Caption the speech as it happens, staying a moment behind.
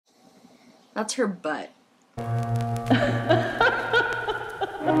That's her butt.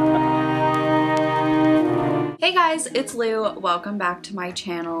 Hey guys, it's Lou. Welcome back to my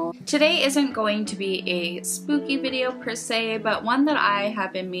channel. Today isn't going to be a spooky video per se, but one that I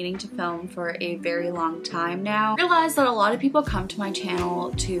have been meaning to film for a very long time now. I realize that a lot of people come to my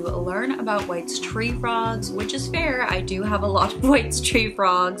channel to learn about White's tree frogs, which is fair. I do have a lot of White's tree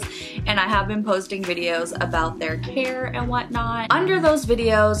frogs, and I have been posting videos about their care and whatnot. Under those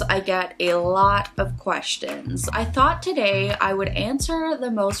videos, I get a lot of questions. I thought today I would answer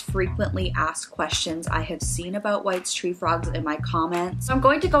the most frequently asked questions I have seen about White's tree frogs in my comments. So I'm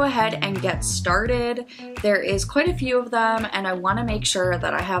going to go ahead and get started. There is quite a few of them, and I want to make sure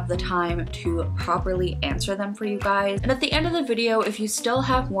that I have the time to properly answer them for you guys. And at the end of the video, if you still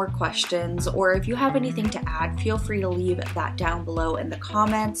have more questions or if you have anything to add, feel free to leave that down below in the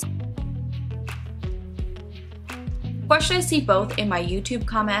comments. The question I see both in my YouTube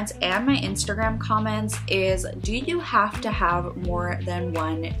comments and my Instagram comments is, do you have to have more than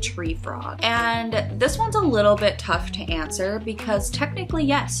one tree frog? And this one's a little bit tough to answer because technically,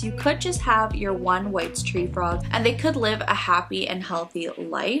 yes, you could just have your one White's tree frog and they could live a happy and healthy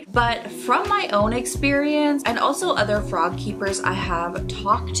life. But from my own experience and also other frog keepers I have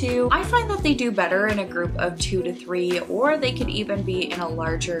talked to, I find that they do better in a group of 2 to 3, or they could even be in a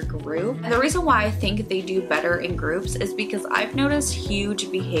larger group. And the reason why I think they do better in groups is because I've noticed huge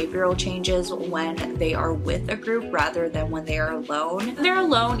behavioral changes when they are with a group rather than when they are alone. When they're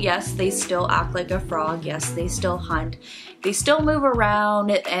alone, yes, they still act like a frog, yes, they still hunt, they still move around,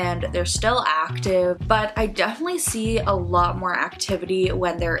 and they're still active, but I definitely see a lot more activity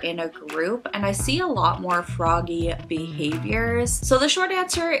when they're in a group, and I see a lot more froggy behaviors. So the short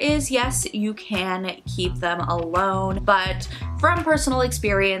answer is yes, you can keep them alone, but from personal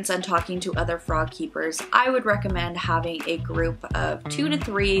experience and talking to other frog keepers, I would recommend having a group of 2 to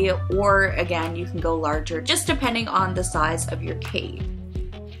 3, or again, you can go larger, just depending on the size of your cage.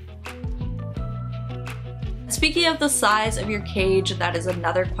 Speaking of the size of your cage, that is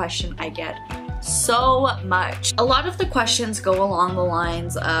another question I get so much. A lot of the questions go along the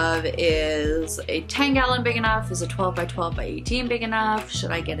lines of, is a 10-gallon big enough? Is a 12 by 12 by 18 big enough? Should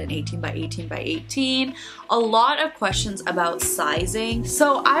I get an 18 by 18 by 18? A lot of questions about sizing.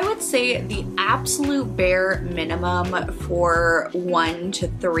 So I would say the absolute bare minimum for 1 to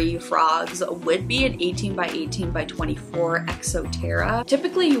 3 frogs would be an 18 by 18 by 24 Exoterra.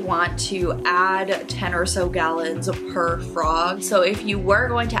 Typically you want to add 10 or so gallons per frog. So if you were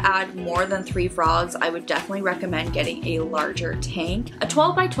going to add more than 3 frogs, I would definitely recommend getting a larger tank. A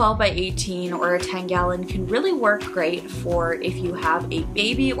 12 by 12 by 18 or a 10 gallon can really work great for if you have a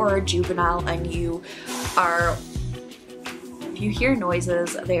baby or a juvenile and you are, if you hear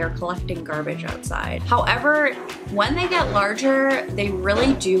noises, they are collecting garbage outside. However, when they get larger, they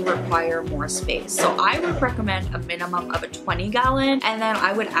really do require more space. So I would recommend a minimum of a 20 gallon, and then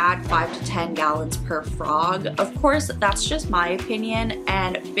I would add 5 to 10 gallons per frog. Of course, that's just my opinion,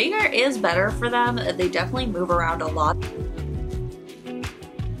 and bigger is better for them. They definitely move around a lot.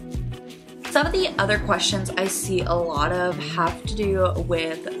 Some of the other questions I see a lot of have to do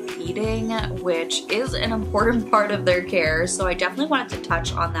with feeding, which is an important part of their care, so I definitely wanted to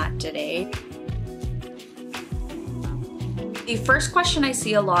touch on that today. The first question I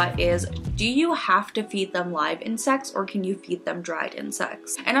see a lot is, do you have to feed them live insects or can you feed them dried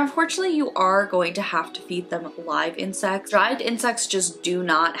insects? And unfortunately, you are going to have to feed them live insects. Dried insects just do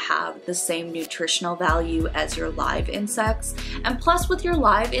not have the same nutritional value as your live insects. And plus, with your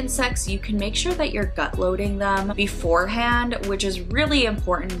live insects, you can make sure that you're gut loading them beforehand, which is really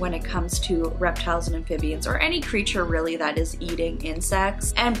important when it comes to reptiles and amphibians, or any creature really that is eating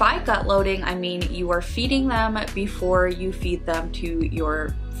insects. And by gut loading, I mean you are feeding them before you feed them to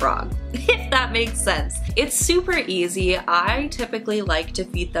your frog, if that makes sense. It's super easy. I typically like to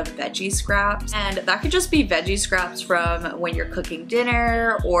feed them veggie scraps, and that could just be veggie scraps from when you're cooking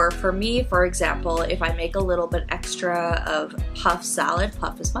dinner, or for me, for example, if I make a little bit extra of Puff salad.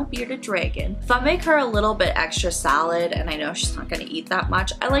 Puff is my bearded dragon. If I make her a little bit extra salad and I know she's not gonna eat that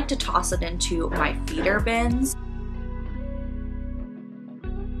much, I like to toss it into my feeder bins.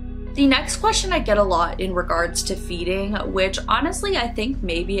 The next question I get a lot in regards to feeding, which honestly I think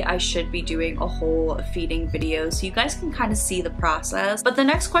maybe I should be doing a whole feeding video so you guys can kind of see the process. But the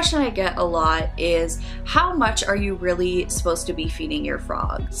next question I get a lot is, how much are you really supposed to be feeding your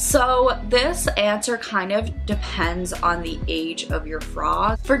frog? So this answer kind of depends on the age of your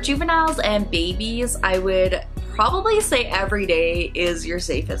frog. For juveniles and babies, I would probably say every day is your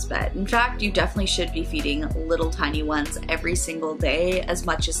safest bet. In fact, you definitely should be feeding little tiny ones every single day, as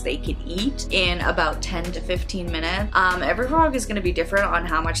much as they can eat in about 10 to 15 minutes. Every frog is going to be different on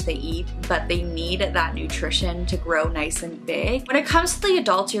how much they eat, but they need that nutrition to grow nice and big. When it comes to the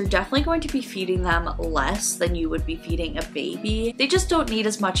adults, you're definitely going to be feeding them less than you would be feeding a baby. They just don't need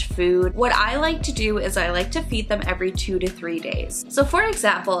as much food. What I like to do is I like to feed them every 2 to 3 days. So for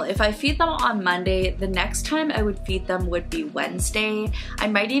example, if I feed them on Monday, the next time I would feed them would be Wednesday. I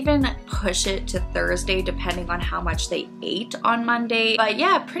might even push it to Thursday depending on how much they ate on Monday. But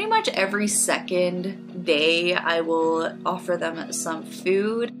yeah, pretty much every second day I will offer them some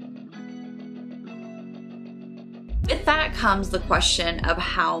food. With that comes the question of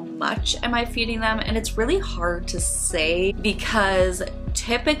how much am I feeding them, and it's really hard to say because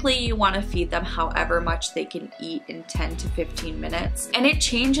typically you want to feed them however much they can eat in 10 to 15 minutes. And it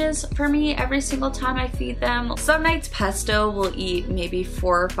changes for me every single time I feed them. Some nights Pesto will eat maybe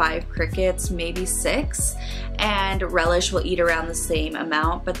 4 or 5 crickets, maybe 6, and Relish will eat around the same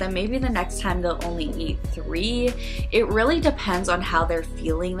amount, but then maybe the next time they'll only eat 3. It really depends on how they're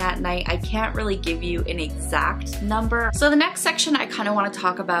feeling that night. I can't really give you an exact number. So the next section I kind of want to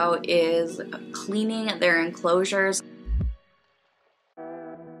talk about is cleaning their enclosures.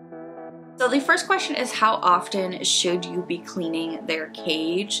 So the first question is, how often should you be cleaning their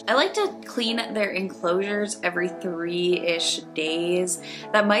cage? I like to clean their enclosures every 3-ish days.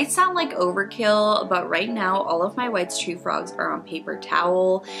 That might sound like overkill, but right now all of my White's tree frogs are on paper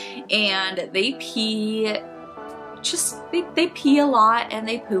towel and they pee. They pee a lot and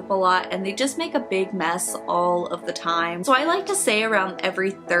they poop a lot and they just make a big mess all of the time. So I like to say around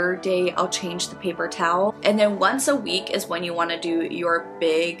every 3rd day I'll change the paper towel, and then once a week is when you want to do your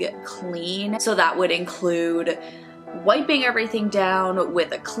big clean. So that would include wiping everything down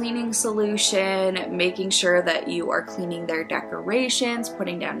with a cleaning solution, making sure that you are cleaning their decorations,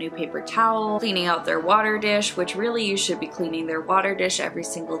 putting down new paper towel, cleaning out their water dish, which really you should be cleaning their water dish every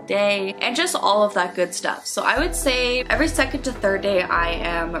single day, and just all of that good stuff. So I would say every 2nd to 3rd day I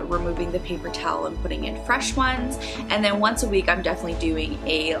am removing the paper towel and putting in fresh ones, and then once a week I'm definitely doing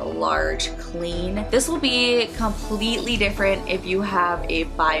a large clean. This will be completely different if you have a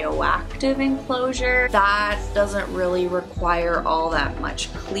bioactive enclosure. That doesn't really require all that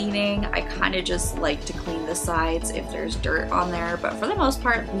much cleaning. I kind of just like to clean the sides if there's dirt on there, but for the most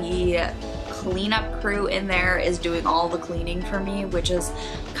part the cleanup crew in there is doing all the cleaning for me, which is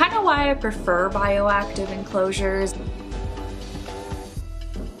kind of why I prefer bioactive enclosures.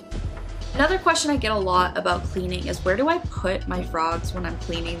 Another question I get a lot about cleaning is, where do I put my frogs when I'm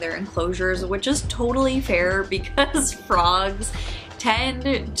cleaning their enclosures? Which is totally fair because frogs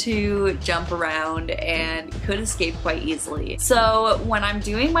tend to jump around and could escape quite easily. So when I'm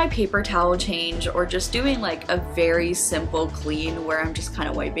doing my paper towel change or just doing like a very simple clean where I'm just kind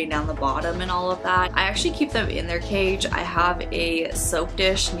of wiping down the bottom and all of that, I actually keep them in their cage. I have a soap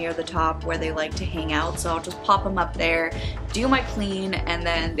dish near the top where they like to hang out, so I'll just pop them up there, do my clean, and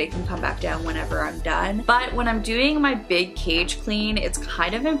then they can come back down whenever I'm done. But when I'm doing my big cage clean, it's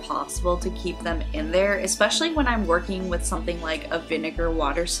kind of impossible to keep them in there, especially when I'm working with something like a vinegar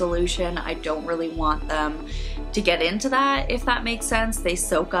water solution. I don't really want them to get into that, if that makes sense. They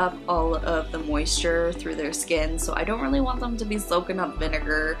soak up all of the moisture through their skin, so I don't really want them to be soaking up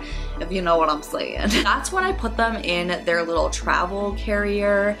vinegar, if you know what I'm saying. That's when I put them in their little travel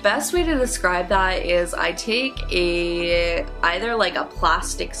carrier. Best way to describe that is I take either like a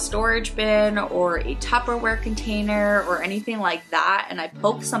plastic storage bin or a Tupperware container or anything like that, and I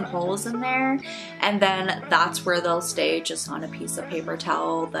poke some holes in there, and then that's where they'll stay, just on a piece of paper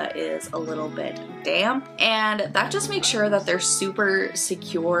towel that is a little bit damp. And that just makes sure that they're super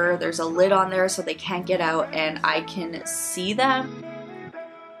secure. There's a lid on there so they can't get out and I can see them.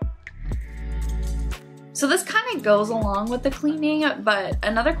 So this kind of goes along with the cleaning, but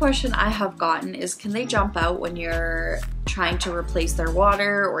another question I have gotten is, can they jump out when you're trying to replace their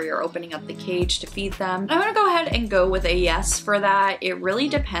water or you're opening up the cage to feed them? I'm gonna go ahead and go with a yes for that. It really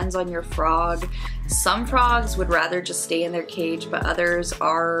depends on your frog. Some frogs would rather just stay in their cage, but others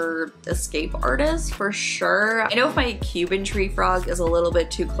are escape artists for sure. I know if my Cuban tree frog is a little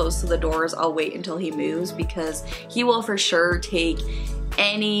bit too close to the doors, I'll wait until he moves, because he will for sure take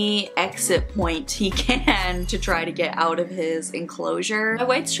any exit point he can to try to get out of his enclosure. My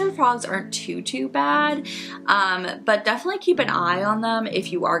White's tree frogs aren't too bad, but definitely keep an eye on them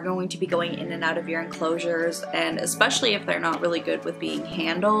if you are going to be going in and out of your enclosures, and especially if they're not really good with being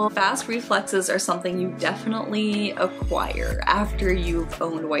handled. Fast reflexes are something you definitely acquire after you've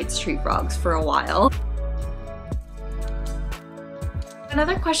owned White's tree frogs for a while.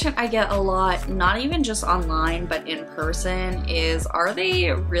 Another question I get a lot, not even just online but in person, is are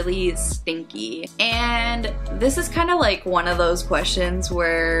they really stinky? And this is kind of like one of those questions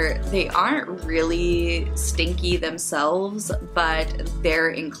where they aren't really stinky themselves, but their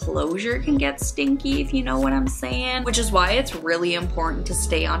enclosure can get stinky, if you know what I'm saying, which is why it's really important to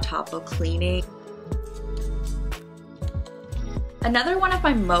stay on top of cleaning. Another one of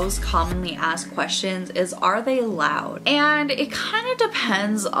my most commonly asked questions is, are they loud? And it kind of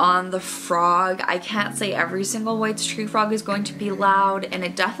depends on the frog. I can't say every single White's tree frog is going to be loud, and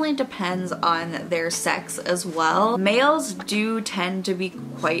it definitely depends on their sex as well. Males do tend to be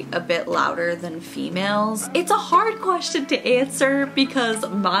quite a bit louder than females. It's a hard question to answer because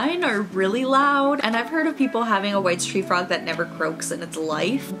mine are really loud, and I've heard of people having a White's tree frog that never croaks in its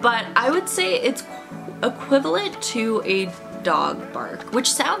life, but I would say it's equivalent to a dog bark,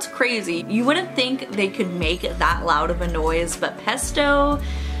 which sounds crazy. You wouldn't think they could make that loud of a noise, but Pesto,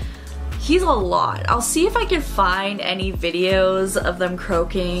 he's a lot. I'll see if I can find any videos of them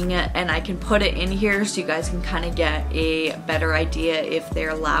croaking and I can put it in here so you guys can kind of get a better idea if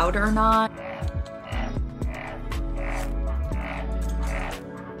they're loud or not.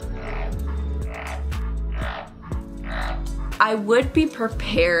 I would be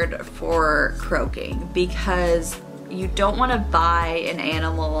prepared for croaking because you don't want to buy an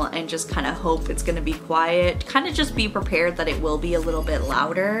animal and just kind of hope it's going to be quiet. Kind of just be prepared that it will be a little bit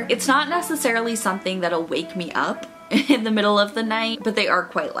louder. It's not necessarily something that'll wake me up in the middle of the night, but they are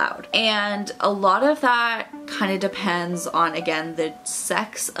quite loud. And a lot of that kind of depends on, again, the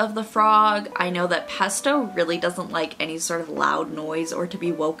sex of the frog. I know that Pesto really doesn't like any sort of loud noise or to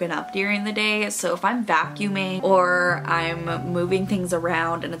be woken up during the day. So if I'm vacuuming or I'm moving things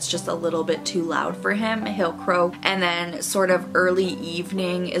around and it's just a little bit too loud for him, he'll croak. And then sort of early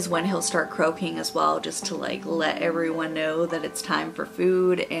evening is when he'll start croaking as well, just to like let everyone know that it's time for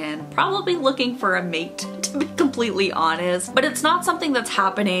food and probably looking for a mate, to be completely honest. But it's not something that's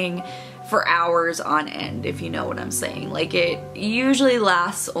happening for hours on end, if you know what I'm saying. Like, it usually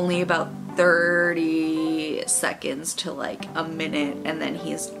lasts only about 30 seconds to like a minute and then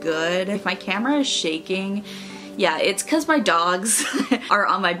he's good. If my camera is shaking, yeah, it's because my dogs are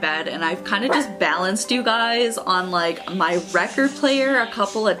on my bed and I've kind of just balanced you guys on like my record player, a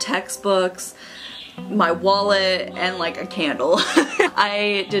couple of textbooks, my wallet, and like a candle.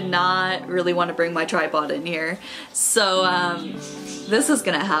 I did not really want to bring my tripod in here, so this is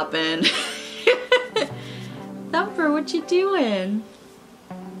gonna happen. Thumper, what you doing?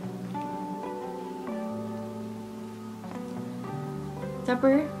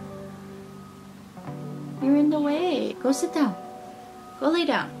 Thumper, you're in the way. Go sit down. Go lay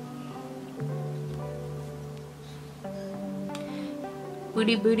down.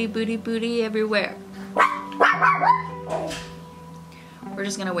 Booty, booty, booty, booty everywhere. We're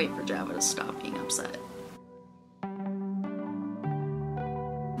just gonna wait for Java to stop being upset.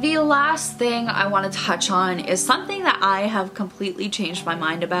 The last thing I want to touch on is something that I have completely changed my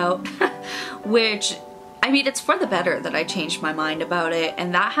mind about, which, I mean, it's for the better that I changed my mind about it,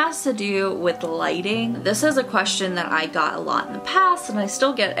 and that has to do with lighting. This is a question that I got a lot in the past, and I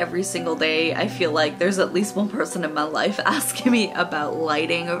still get every single day. I feel like there's at least one person in my life asking me about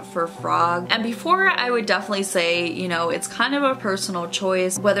lighting for frog. And before, I would definitely say, you know, it's kind of a personal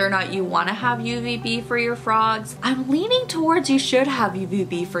choice whether or not you want to have UVB for your frogs. I'm leaning towards you should have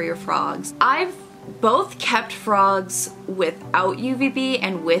UVB for your frogs. I've both kept frogs without UVB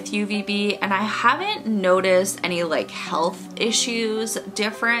and with UVB, and I haven't noticed any like health issues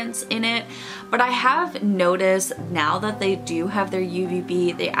difference in it, but I have noticed now that they do have their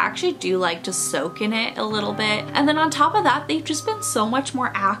UVB, they actually do like to soak in it a little bit. And then on top of that, they've just been so much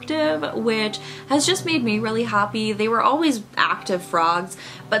more active, which has just made me really happy. They were always active frogs,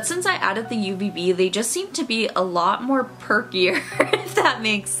 but since I added the UVB, they just seem to be a lot more perkier, if that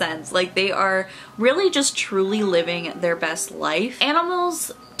makes sense. Like, they are really just truly living their best life.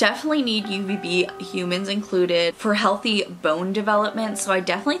 Animals definitely need UVB, humans included, for healthy bone development, so I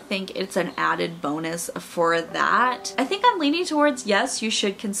definitely think it's an added bonus for that. I think I'm leaning towards yes, you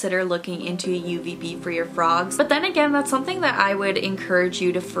should consider looking into a UVB for your frogs, but then again, that's something that I would encourage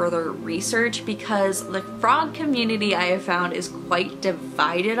you to further research, because the frog community I have found is quite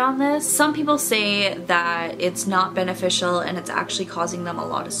divided on this. Some people say that it's not beneficial and it's actually causing them a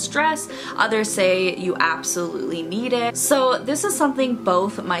lot of stress. Others say you absolutely need it. So this is something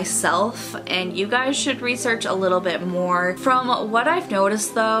both myself and you guys should research a little bit more more. From what I've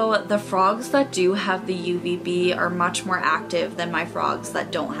noticed though, the frogs that do have the UVB are much more active than my frogs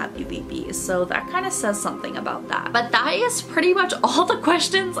that don't have UVB, so that kind of says something about that. But that is pretty much all the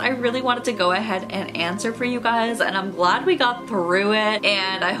questions I really wanted to go ahead and answer for you guys, and I'm glad we got through it,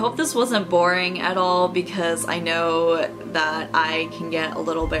 and I hope this wasn't boring at all because I know that I can get a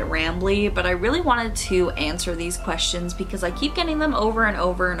little bit rambly, but I really wanted to answer these questions because I keep getting them over and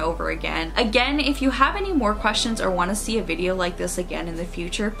over and over again. Again, if you have any more questions or want to see a video like this again in the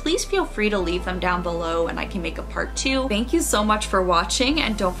future, please feel free to leave them down below and I can make a part 2. Thank you so much for watching,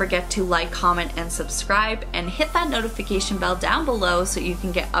 and don't forget to like, comment, and subscribe, and hit that notification bell down below so you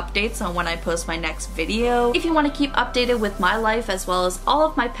can get updates on when I post my next video. If you want to keep updated with my life as well as all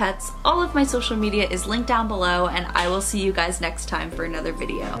of my pets, all of my social media is linked down below, and I will see you guys next time for another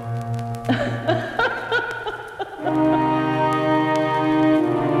video.